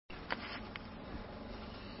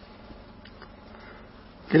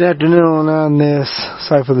Good afternoon on this.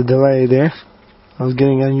 Sorry for the delay there. I was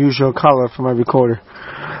getting unusual color for my recorder.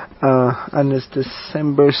 On this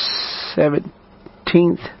December 17th,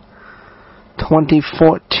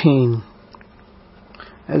 2014.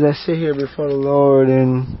 As I sit here before the Lord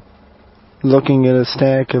and looking at a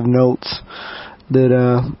stack of notes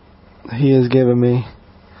that He has given me,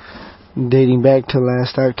 dating back to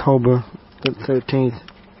last October the 13th.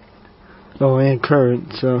 And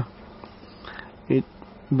current, so I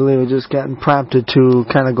believe I've just gotten prompted to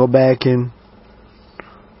kind of go back and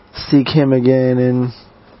seek Him again and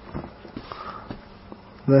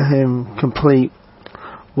let Him complete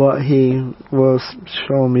what He was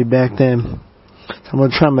showing me back then. So I'm going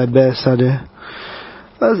to try my best out there.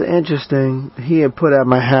 That was interesting. He had put out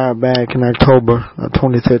my hair back in October of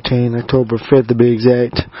 2013, October 5th to be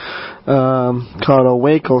exact, called A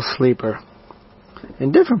Waco Sleeper.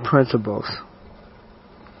 And different principles.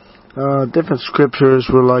 Different scriptures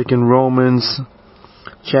were like in Romans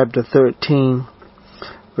chapter 13,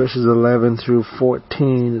 verses 11 through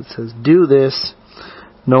 14. It says, "Do this,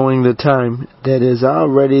 knowing the time, that is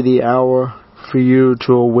already the hour for you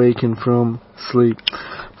to awaken from sleep.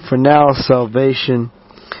 For now salvation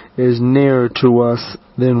is nearer to us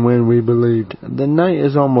than when we believed. The night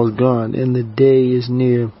is almost gone, and the day is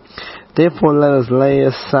near. Therefore let us lay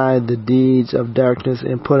aside the deeds of darkness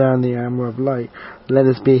and put on the armor of light. Let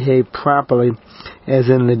us behave properly as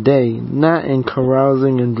in the day, not in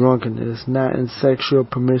carousing and drunkenness, not in sexual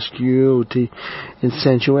promiscuity and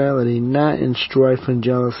sensuality, not in strife and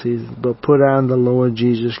jealousies, but put on the Lord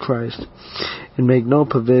Jesus Christ, and make no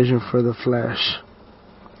provision for the flesh."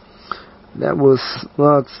 That was,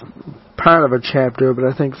 it's part of a chapter, but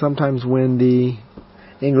I think sometimes when the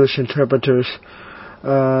English interpreters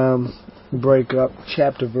break up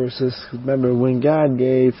chapter verses, remember when God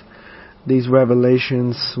gave these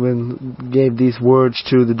revelations, gave these words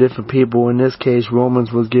to the different people, in this case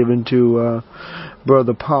Romans was given to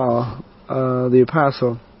Brother Paul, the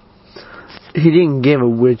apostle, he didn't give it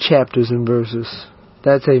with chapters and verses.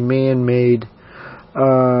 That's a man-made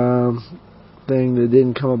thing that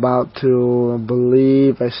didn't come about till, I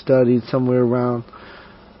believe, I studied somewhere around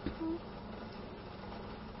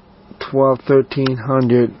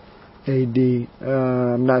 1300 AD.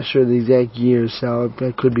 I'm not sure the exact years, so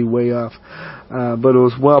that could be way off. But it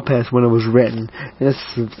was well past when it was written. And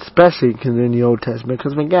it's especially in the Old Testament,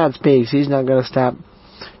 because when God speaks, He's not going to stop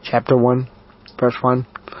chapter 1, verse 1.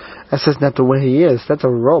 That's just not the way He is. That's a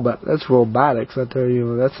robot. That's robotics. I tell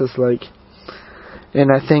you, that's just like... And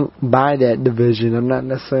I think by that division, I'm not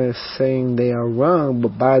necessarily saying they are wrong,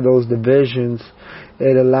 but by those divisions,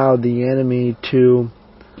 it allowed the enemy to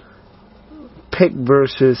pick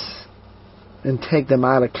verses and take them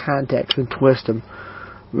out of context and twist them.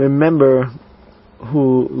 Remember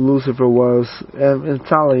who Lucifer was, and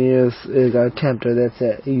all he is a tempter. That's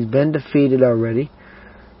it. He's been defeated already,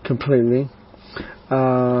 completely.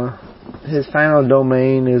 His final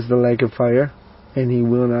domain is the lake of fire, and he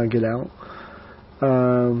will not get out.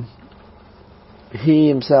 He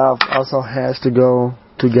himself also has to go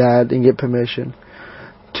to God and get permission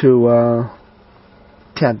to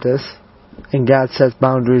tempt us. And God sets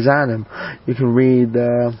boundaries on him. You can read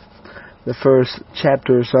the first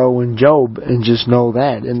chapter or so in Job and just know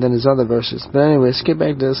that. And then there's other verses. But anyway, skip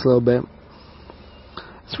back to this a little bit.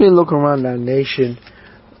 As we look around our nation,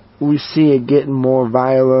 we see it getting more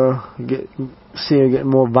viler,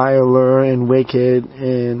 and wicked,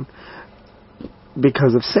 and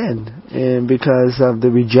because of sin and because of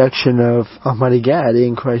the rejection of Almighty God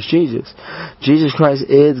in Christ Jesus. Jesus Christ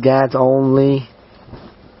is God's only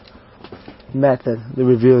method that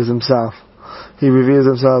reveals Himself. He reveals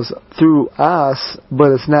Himself through us,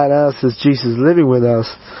 but it's not us, it's Jesus living with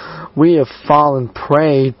us. We have fallen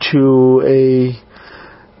prey to a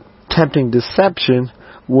tempting deception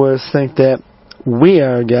where we think that we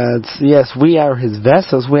are God's. Yes, we are His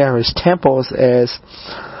vessels, we are His temples, as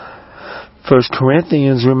 1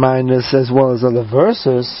 Corinthians remind us, as well as other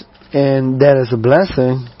verses, and that is a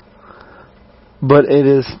blessing. But it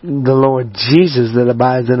is the Lord Jesus that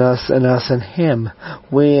abides in us and us in Him.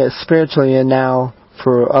 We spiritually and now,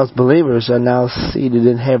 for us believers, are now seated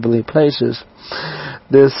in heavenly places.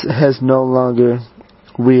 This has no longer,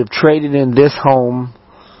 we have traded in this home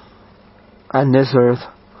on this earth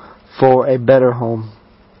for a better home.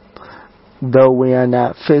 Though we are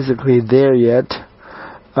not physically there yet,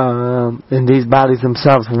 and these bodies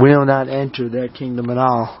themselves will not enter that kingdom at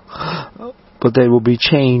all, but they will be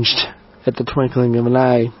changed at the twinkling of an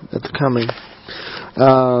eye at the coming.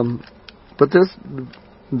 But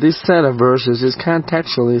this set of verses is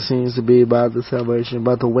contextually seems to be about the salvation,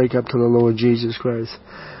 about the wake up to the Lord Jesus Christ.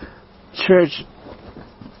 Church,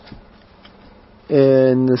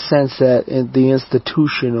 in the sense that the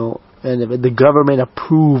institutional and the government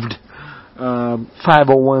approved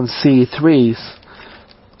 501c3s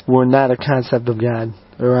were not a concept of God,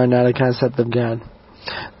 or are not a concept of God.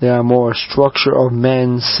 They are more a structure of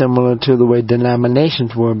men similar to the way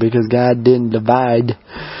denominations were, because God didn't divide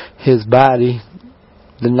His body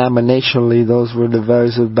denominationally. Those were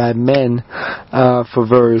divided by men for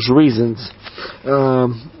various reasons.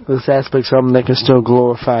 There's aspects of them that can still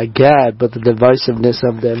glorify God, but the divisiveness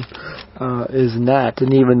of them is not.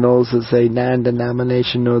 And even those that say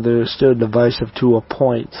non-denominational, they're still divisive to a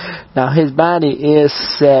point. Now, His body is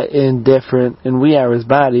set in different, and we are His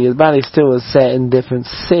body. His body still is set in different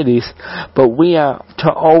cities, but we are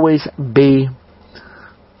to always be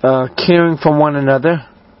caring for one another,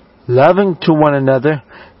 loving to one another,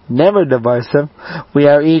 never divisive. We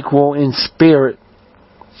are equal in spirit.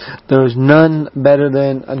 There is none better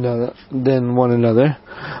than one another.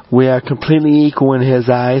 We are completely equal in His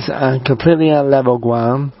eyes, completely on level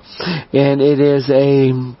ground, and it is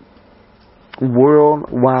a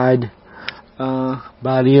worldwide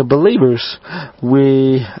body of believers.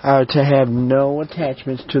 We are to have no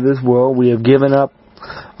attachments to this world. We have given up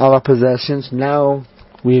all our possessions. Now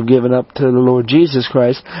we have given up to the Lord Jesus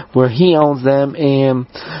Christ, where He owns them and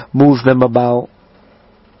moves them about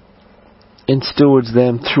and stewards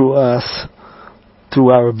them through us, through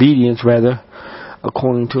our obedience rather,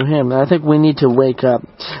 according to Him. And I think we need to wake up.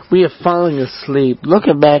 We are falling asleep.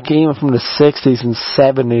 Looking back even from the 60s and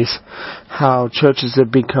 70s, how churches have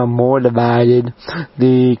become more divided.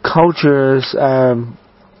 The cultures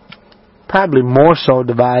probably more so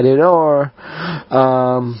divided, or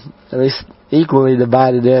at least equally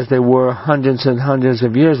divided as they were hundreds and hundreds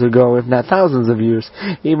of years ago, if not thousands of years.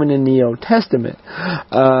 Even in the Old Testament,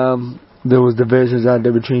 there was divisions out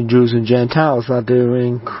there between Jews and Gentiles out there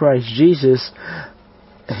in Christ Jesus,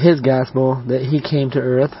 His gospel, that He came to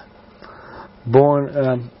earth, born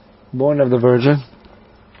of the Virgin,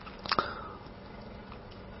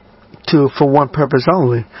 for one purpose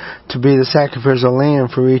only, to be the sacrificial lamb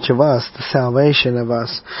for each of us, the salvation of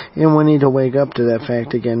us. And we need to wake up to that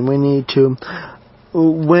fact again. We need to,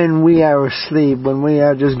 when we are asleep, when we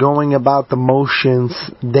are just going about the motions,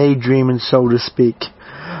 daydreaming, so to speak,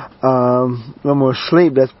 when we're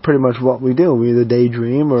asleep, that's pretty much what we do. We either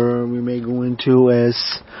daydream, or we may go into, as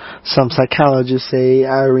some psychologists say,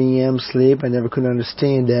 REM sleep. I never could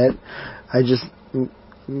understand that. I just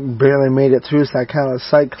barely made it through psych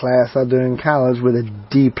class out there in college with a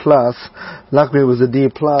D+. Luckily it was a D+,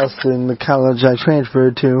 and the college I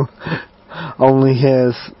transferred to only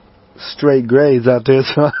has straight grades out there,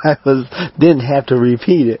 so I didn't have to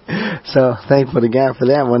repeat it. So thankful to God for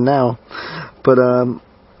that one now. But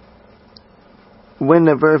when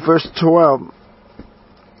the verse 12,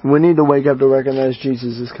 we need to wake up to recognize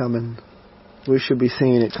Jesus is coming. We should be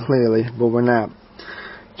seeing it clearly, but we're not.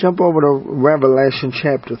 Jump over to Revelation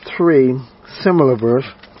chapter 3, similar verse.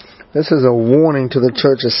 This is a warning to the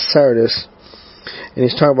church of Sardis. And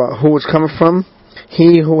he's talking about who it's coming from.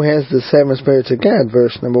 He who has the seven spirits of God,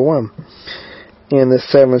 verse number 1. And the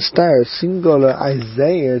seven stars. You can go to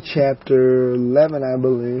Isaiah chapter 11, I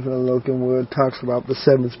believe, and look in where it talks about the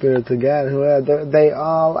seven spirits of God. They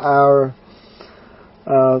all are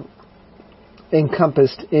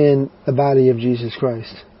encompassed in the body of Jesus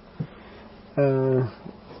Christ. And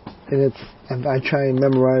I try and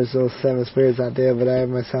memorize those seven spirits out there, but I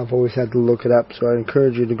myself always have to look it up, so I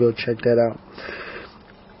encourage you to go check that out.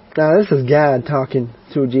 Now, this is God talking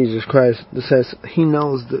through Jesus Christ. It says He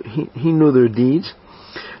knows that He knew their deeds,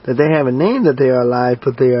 that they have a name, that they are alive,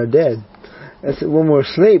 but they are dead. That's when we're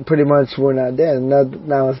asleep, pretty much we're not dead.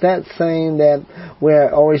 Now, is that saying that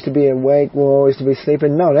we're always to be awake, we're always to be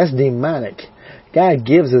sleeping? No, that's demonic. God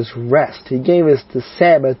gives us rest. He gave us the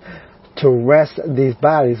Sabbath to rest these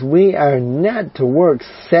bodies. We are not to work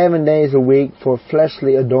 7 days a week for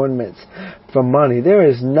fleshly adornments, for money. There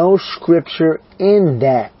is no scripture in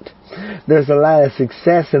that. There's a lot of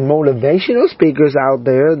success and motivational speakers out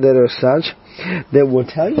there that are such, that will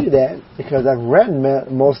tell you that, because I've read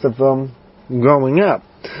most of them growing up.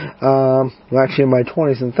 Actually in my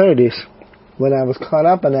 20s and 30s, when I was caught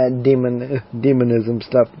up in that demonism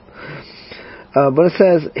stuff. But it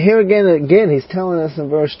says, here again, he's telling us in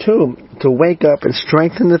verse 2, to wake up and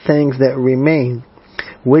strengthen the things that remain,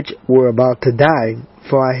 which were about to die.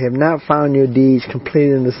 For I have not found your deeds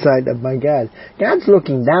complete in the sight of my God. God's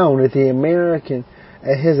looking down at His American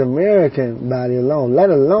body alone, let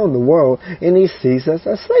alone the world, and He sees us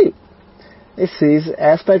asleep. He sees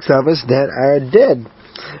aspects of us that are dead.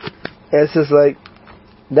 It's just like,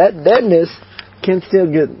 that deadness can still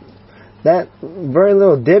get, that very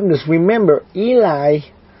little deadness. Remember, Eli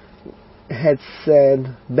had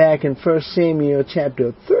said back in 1 Samuel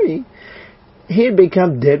chapter 3, he had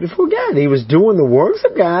become dead before God. He was doing the works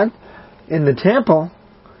of God in the temple,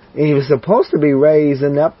 and he was supposed to be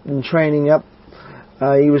raising up and training up.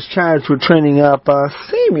 He was charged with training up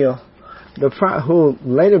Samuel, who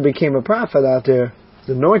later became a prophet out there,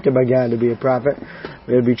 anointed by God to be a prophet.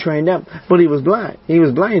 He would be trained up, but he was blind. He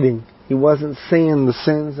was blinding. He wasn't seeing the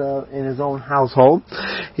sins in his own household.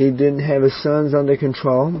 He didn't have his sons under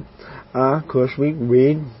control. Of course, we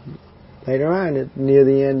read later on near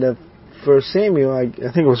the end of 1 Samuel, I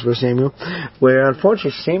think it was 1 Samuel, where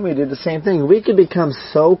unfortunately Samuel did the same thing. We could become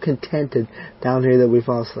so contented down here that we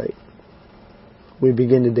fall asleep. We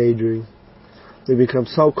begin to daydream. We become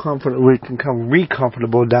so comfortable, we can become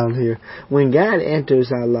recomfortable down here. When God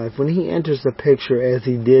enters our life, when He enters the picture as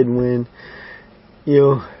He did when,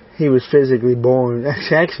 He was physically born.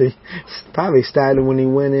 Actually, probably started when He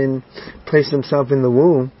went in, placed Himself in the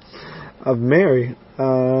womb of Mary.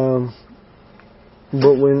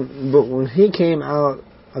 But when He came out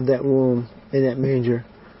of that womb in that manger,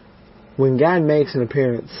 when God makes an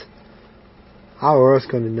appearance, our earth's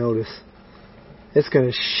going to notice. It's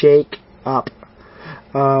going to shake up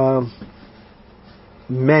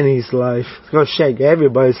many's life. It's going to shake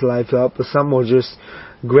everybody's life up, but some will just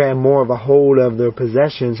grab more of a hold of their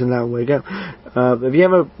possessions and not wake up. Have you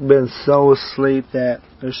ever been so asleep that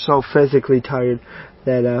you're so physically tired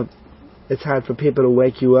that it's hard for people to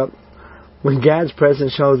wake you up? When God's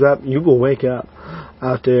presence shows up, you will wake up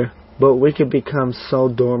out there. But we can become so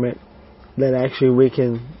dormant that actually we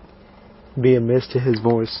can be amiss to His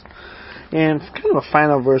voice. And kind of a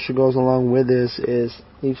final verse that goes along with this is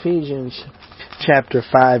Ephesians chapter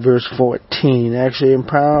 5, verse 14. Actually,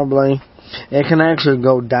 it can actually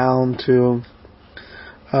go down to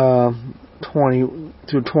 20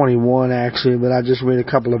 through 21, actually, but I'll just read a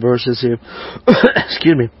couple of verses here.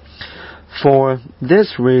 Excuse me. For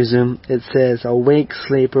this reason, it says, awake,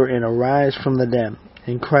 sleeper, and arise from the dead,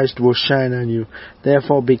 and Christ will shine on you.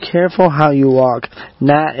 Therefore, be careful how you walk,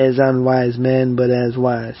 not as unwise men, but as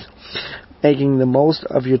wise, making the most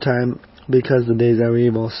of your time, because the days are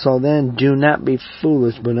evil. So then, do not be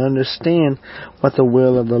foolish, but understand what the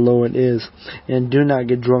will of the Lord is. And do not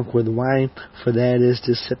get drunk with wine, for that is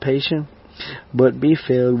dissipation, but be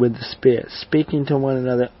filled with the Spirit, speaking to one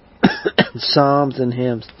another psalms and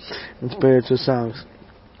hymns and spiritual songs,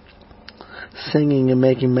 singing and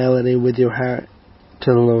making melody with your heart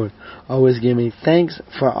to the Lord, always giving thanks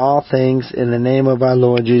for all things in the name of our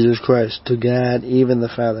Lord Jesus Christ, to God, even the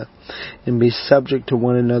Father, and be subject to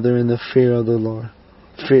one another in the fear of the Lord.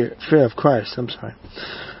 Fear of Christ,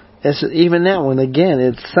 It's even that one, again,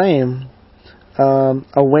 it's saying,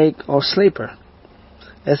 awake or sleeper.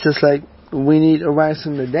 It's just like, we need to rise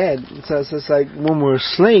from the dead. So it's just like, when we're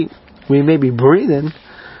asleep, we may be breathing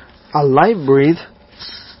a light breathe.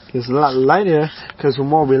 It's a lot lighter because we're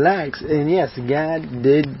more relaxed. And yes, God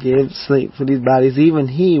did give sleep for these bodies. Even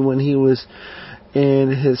He, when He was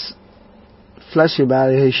in His fleshy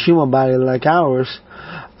body, His human body like ours,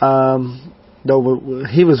 though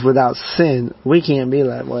He was without sin, we can't be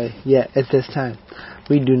that way yet at this time.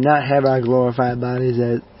 We do not have our glorified bodies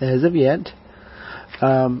as of yet.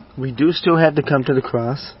 We do still have to come to the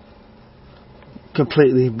cross,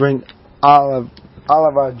 completely bring all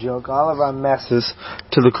of our junk, all of our messes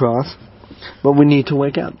to the cross. But we need to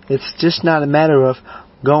wake up. It's just not a matter of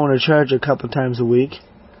going to church a couple times a week,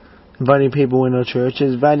 inviting people into church.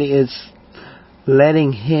 It's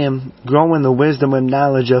letting Him grow in the wisdom and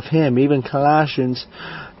knowledge of Him. Even Colossians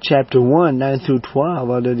chapter 1, 9 through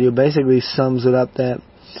 12, it basically sums it up that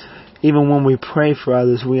even when we pray for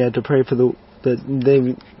others, we have to pray for that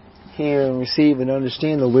they hear and receive and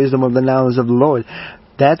understand the wisdom of the knowledge of the Lord.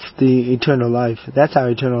 That's the eternal life. That's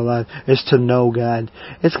our eternal life, is to know God.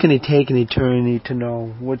 It's going to take an eternity to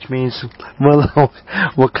know, which means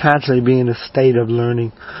we'll constantly be in a state of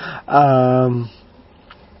learning. Does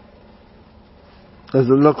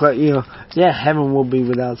it look like, heaven will be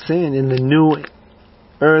without sin, and the new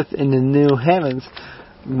earth and the new heavens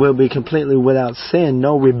will be completely without sin.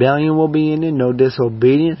 No rebellion will be in it, no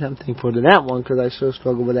disobedience. I'm thankful to that one because I sure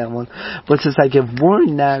struggle with that one. But it's just like, if we're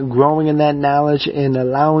not growing in that knowledge and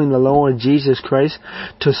allowing the Lord Jesus Christ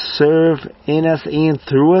to serve in us and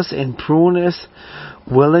through us and prune us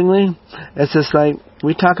willingly, it's just like,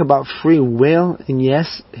 we talk about free will, and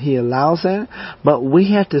yes, He allows that, but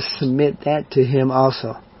we have to submit that to Him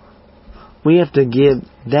also. We have to give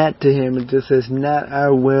that to Him. It just says, not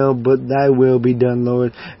our will, but Thy will be done,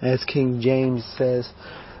 Lord, as King James says,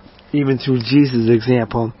 even through Jesus'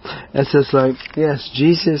 example. It's just like, yes,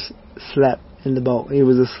 Jesus slept in the boat. He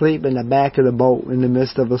was asleep in the back of the boat in the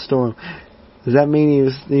midst of a storm. Does that mean He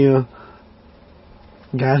was,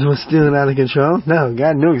 God was still out of control? No,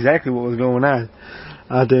 God knew exactly what was going on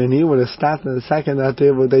out there, and He would have stopped in a second out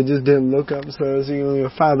there, but they just didn't look up. So as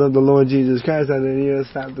the Father of the Lord Jesus Christ out there, He would have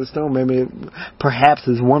stopped the storm. Maybe, perhaps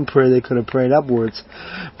as one prayer they could have prayed upwards,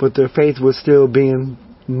 but their faith was still being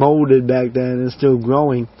molded back then and still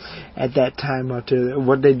growing at that time out there.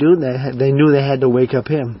 What they do, they knew they had to wake up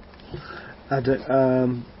Him.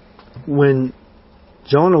 When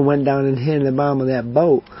Jonah went down and hid in the bottom of that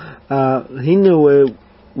boat, he knew it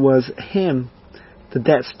was him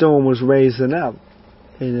that storm was raising up.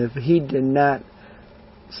 And if he did not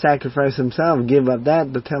sacrifice himself, give up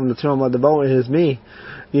that, to tell him to throw him out the boat, it is me.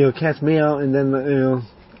 Cast me out, and then,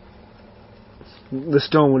 the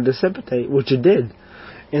storm would dissipate, which it did.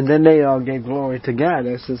 And then they all gave glory to God.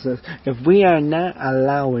 If we are not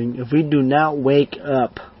allowing, if we do not wake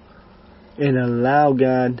up and allow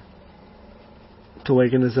God to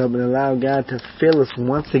waken us up and allow God to fill us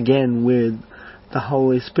once again with the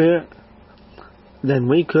Holy Spirit, then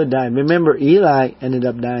we could die. Remember, Eli ended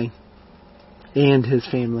up dying, and his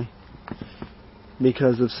family,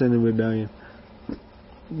 because of sin and rebellion.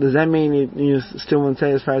 Does that mean you still won't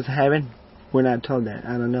say as far as heaven? We're not told that.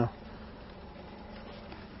 I don't know.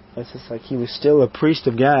 It's just like he was still a priest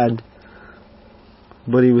of God,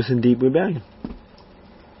 but he was in deep rebellion.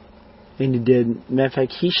 And he did. Matter of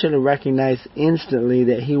fact, he should have recognized instantly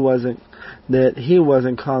that he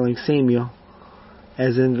wasn't calling Samuel,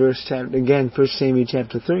 as in 1 Samuel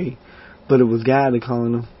chapter 3, but it was God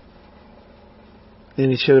calling him.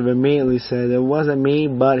 And he should have immediately said, "It wasn't me,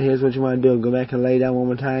 but here's what you want to do: go back and lay down one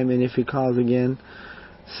more time, and if he calls again,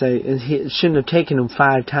 say." And it shouldn't have taken him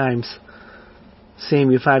 5 times,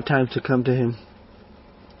 Samuel 5 times to come to him.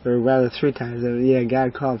 Or rather 3 times. Yeah,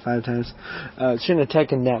 God called 5 times. It shouldn't have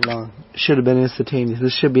taken that long. It should have been instantaneous.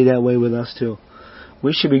 This should be that way with us too.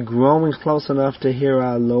 We should be growing close enough to hear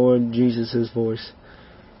our Lord Jesus' voice.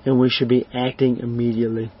 And we should be acting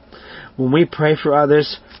immediately. When we pray for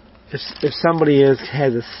others, if somebody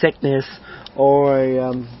has a sickness or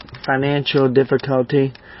a financial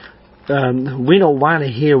difficulty, we don't want to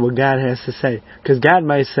hear what God has to say. Because God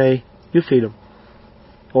might say, "You feed them."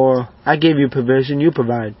 Or, "I gave you provision, you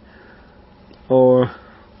provide." Or,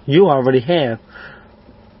 "You already have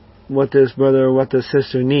what this brother or what this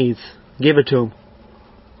sister needs. Give it to them."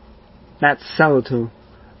 Not sell it to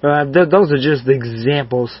them. Those are just the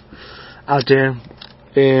examples out there.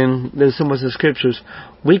 And there's so much in scriptures.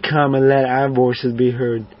 We come and let our voices be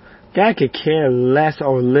heard. God could care less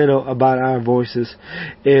or little about our voices.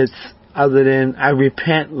 It's other than, "I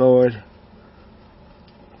repent, Lord.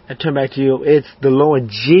 I turn back to you." It's the Lord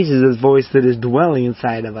Jesus' voice that is dwelling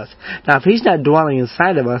inside of us. Now, if He's not dwelling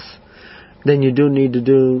inside of us, then you do need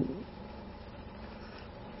to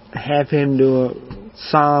have Him do a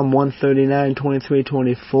Psalm 139, 23,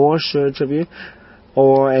 24 search of you,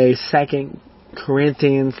 or a 2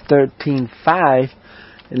 Corinthians 13, 5,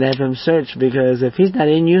 and have Him search, because if He's not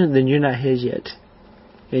in you, then you're not His yet.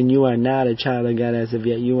 And you are not a child of God as of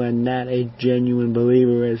yet. You are not a genuine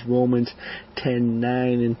believer, as Romans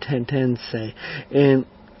 10:9 and 10:10 say. And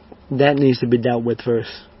that needs to be dealt with first.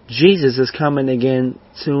 Jesus is coming again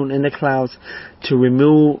soon in the clouds to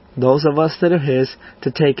remove those of us that are His,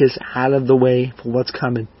 to take us out of the way for what's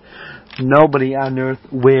coming. Nobody on earth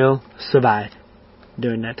will survive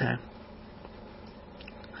during that time.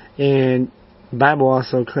 And the Bible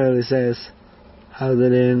also clearly says, other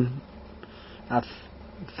than a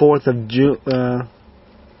fourth of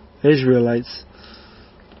Israelites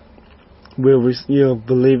will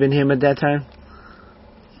believe in Him at that time,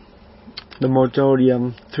 the majority of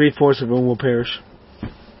them, 3/4 of them, will perish.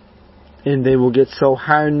 And they will get so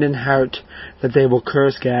hardened in heart that they will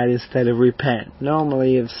curse God instead of repent.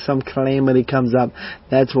 Normally, if some calamity comes up,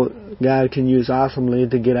 that's what God can use awesomely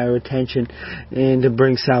to get our attention and to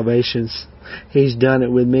bring salvations. He's done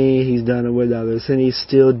it with me, He's done it with others, and He's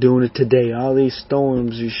still doing it today. All these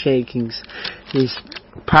storms and shakings, He's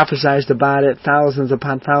prophesied about it thousands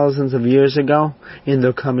upon thousands of years ago, and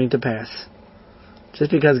they're coming to pass. Just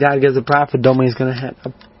because God gives a prophet don't mean it's going to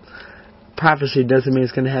happen. Prophecy doesn't mean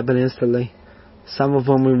it's going to happen instantly. Some of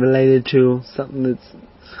them are related to something that's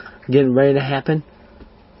getting ready to happen.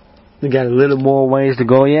 We got a little more ways to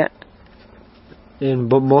go yet,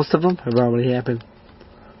 but most of them have already happened.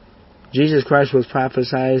 Jesus Christ was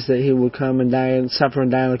prophesied that He would come and die and suffer and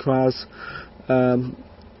die on the cross,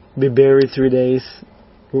 be buried 3 days,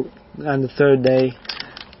 on the 3rd day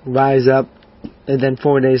rise up, and then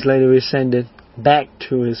 4 days later ascended back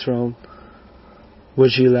to His throne,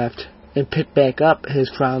 which He left, and picked back up His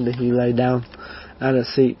crown that He laid down on a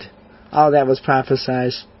seat. All that was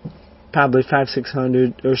prophesied probably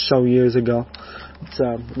 500-600 or so years ago.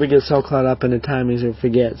 So we get so caught up in the timings we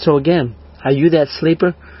forget. So again, are you that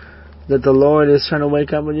sleeper that the Lord is trying to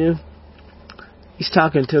wake up with you? He's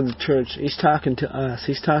talking to the church. He's talking to us.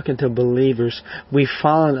 He's talking to believers. We've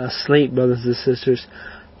fallen asleep, brothers and sisters.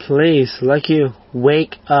 Please, like you,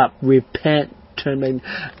 wake up, repent, turn back.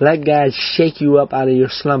 Let God shake you up out of your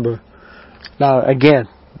slumber. Now, again,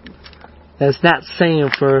 that's not saying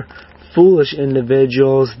for foolish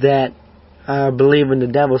individuals that believe in the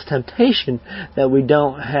devil's temptation that we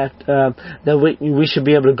don't have that we should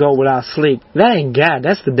be able to go without sleep. That ain't God.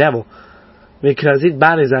 That's the devil. Because these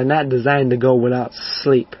bodies are not designed to go without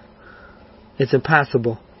sleep. It's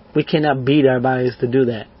impossible. We cannot beat our bodies to do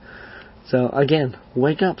that. So again,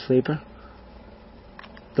 wake up, sleeper.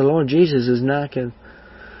 The Lord Jesus is knocking.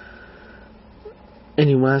 And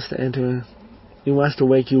He wants to enter. He wants to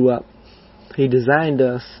wake you up. He designed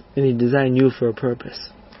us, and He designed you for a purpose.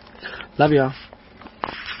 Love y'all.